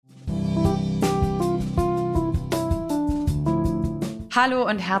Hallo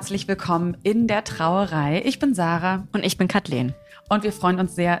und herzlich willkommen in der Trauerei. Ich bin Sara. Und ich bin Kathleen. Und wir freuen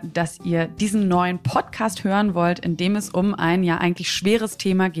uns sehr, dass ihr diesen neuen Podcast hören wollt, in dem es um ein ja eigentlich schweres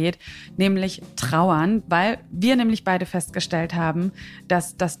Thema geht, nämlich Trauern, weil wir nämlich beide festgestellt haben,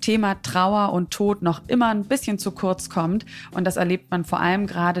 dass das Thema Trauer und Tod noch immer ein bisschen zu kurz kommt. Und das erlebt man vor allem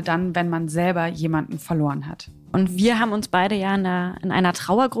gerade dann, wenn man selber jemanden verloren hat. Und wir haben uns beide ja in einer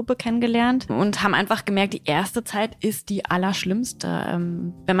Trauergruppe kennengelernt und haben einfach gemerkt, die erste Zeit ist die allerschlimmste.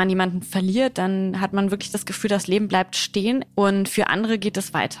 Wenn man jemanden verliert, dann hat man wirklich das Gefühl, das Leben bleibt stehen und für andere geht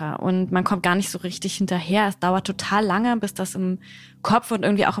es weiter. Und man kommt gar nicht so richtig hinterher. Es dauert total lange, bis das im Kopf und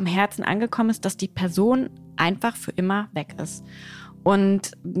irgendwie auch im Herzen angekommen ist, dass die Person einfach für immer weg ist.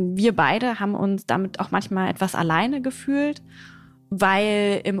 Und wir beide haben uns damit auch manchmal etwas alleine gefühlt,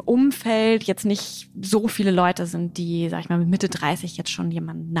 weil im Umfeld jetzt nicht so viele Leute sind, die, sag ich mal, mit Mitte 30 jetzt schon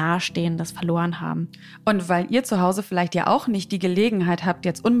jemanden Nahestehendes verloren haben. Und weil ihr zu Hause vielleicht ja auch nicht die Gelegenheit habt,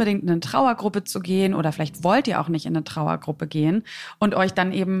 jetzt unbedingt in eine Trauergruppe zu gehen oder vielleicht wollt ihr auch nicht in eine Trauergruppe gehen und euch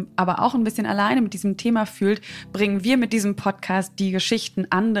dann eben aber auch ein bisschen alleine mit diesem Thema fühlt, bringen wir mit diesem Podcast die Geschichten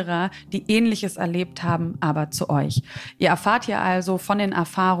anderer, die Ähnliches erlebt haben, aber zu euch. Ihr erfahrt hier also von den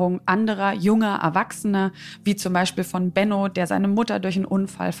Erfahrungen anderer, junger Erwachsener, wie zum Beispiel von Benno, der seine Mutter durch einen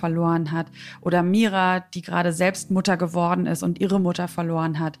Unfall verloren hat, oder Mira, die gerade selbst Mutter geworden ist und ihre Mutter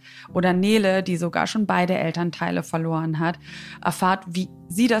verloren hat, oder Nele, die sogar schon beide Elternteile verloren hat. Erfahrt, wie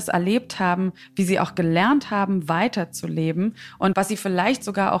sie das erlebt haben, wie sie auch gelernt haben, weiterzuleben und was sie vielleicht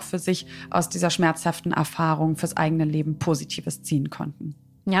sogar auch für sich aus dieser schmerzhaften Erfahrung fürs eigene Leben Positives ziehen konnten.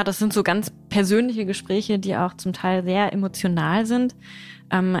 Ja, das sind so ganz persönliche Gespräche, die auch zum Teil sehr emotional sind.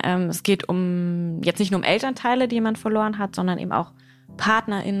 Es geht jetzt nicht nur um Elternteile, die jemand verloren hat, sondern eben auch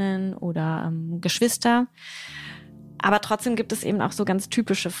PartnerInnen oder Geschwister. Aber trotzdem gibt es eben auch so ganz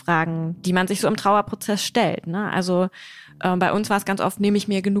typische Fragen, die man sich so im Trauerprozess stellt, ne? Also bei uns war es ganz oft, nehme ich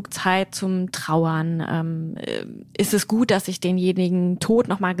mir genug Zeit zum Trauern? Ist es gut, dass ich denjenigen tot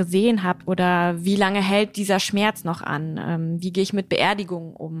noch mal gesehen habe? Oder wie lange hält dieser Schmerz noch an? Wie gehe ich mit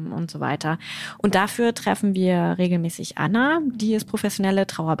Beerdigungen um und so weiter? Und dafür treffen wir regelmäßig Anna, die ist professionelle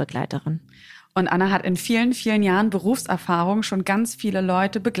Trauerbegleiterin. Und Anna hat in vielen, vielen Jahren Berufserfahrung schon ganz viele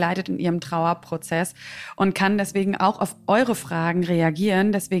Leute begleitet in ihrem Trauerprozess und kann deswegen auch auf eure Fragen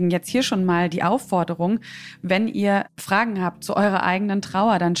reagieren. Deswegen jetzt hier schon mal die Aufforderung, wenn ihr Fragen habt zu eurer eigenen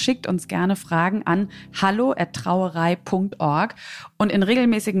Trauer, dann schickt uns gerne Fragen an hallo@trauerei.org. Und in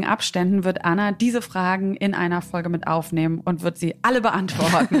regelmäßigen Abständen wird Anna diese Fragen in einer Folge mit aufnehmen und wird sie alle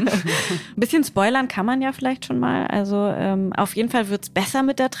beantworten. Ein bisschen spoilern kann man ja vielleicht schon mal. Also auf jeden Fall wird's besser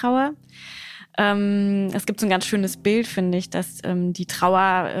mit der Trauer. Es gibt so ein ganz schönes Bild, finde ich, dass die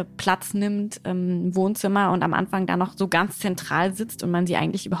Trauer Platz nimmt im Wohnzimmer und am Anfang da noch so ganz zentral sitzt und man sie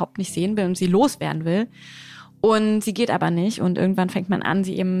eigentlich überhaupt nicht sehen will und sie loswerden will. Und sie geht aber nicht und irgendwann fängt man an,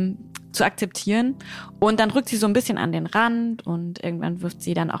 sie eben zu akzeptieren und dann rückt sie so ein bisschen an den Rand und irgendwann wirft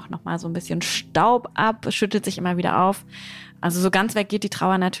sie dann auch nochmal so ein bisschen Staub ab, schüttelt sich immer wieder auf. Also so ganz weg geht die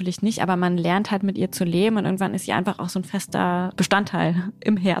Trauer natürlich nicht, aber man lernt halt mit ihr zu leben und irgendwann ist sie einfach auch so ein fester Bestandteil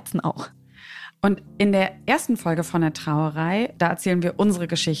im Herzen auch. Und in der ersten Folge von der Trauerei, da erzählen wir unsere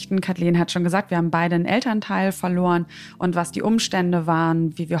Geschichten. Kathleen hat schon gesagt, wir haben beide einen Elternteil verloren und was die Umstände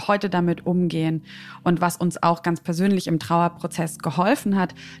waren, wie wir heute damit umgehen und was uns auch ganz persönlich im Trauerprozess geholfen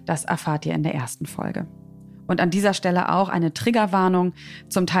hat, das erfahrt ihr in der ersten Folge. Und an dieser Stelle auch eine Triggerwarnung.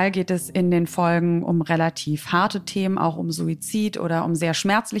 Zum Teil geht es in den Folgen um relativ harte Themen, auch um Suizid oder um sehr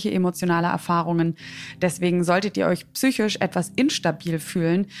schmerzliche emotionale Erfahrungen. Deswegen solltet ihr euch psychisch etwas instabil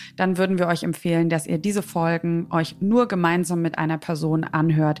fühlen, dann würden wir euch empfehlen, dass ihr diese Folgen euch nur gemeinsam mit einer Person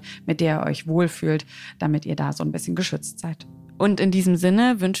anhört, mit der ihr euch wohlfühlt, damit ihr da so ein bisschen geschützt seid. Und in diesem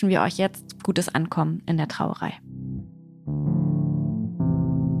Sinne wünschen wir euch jetzt gutes Ankommen in der Trauerei.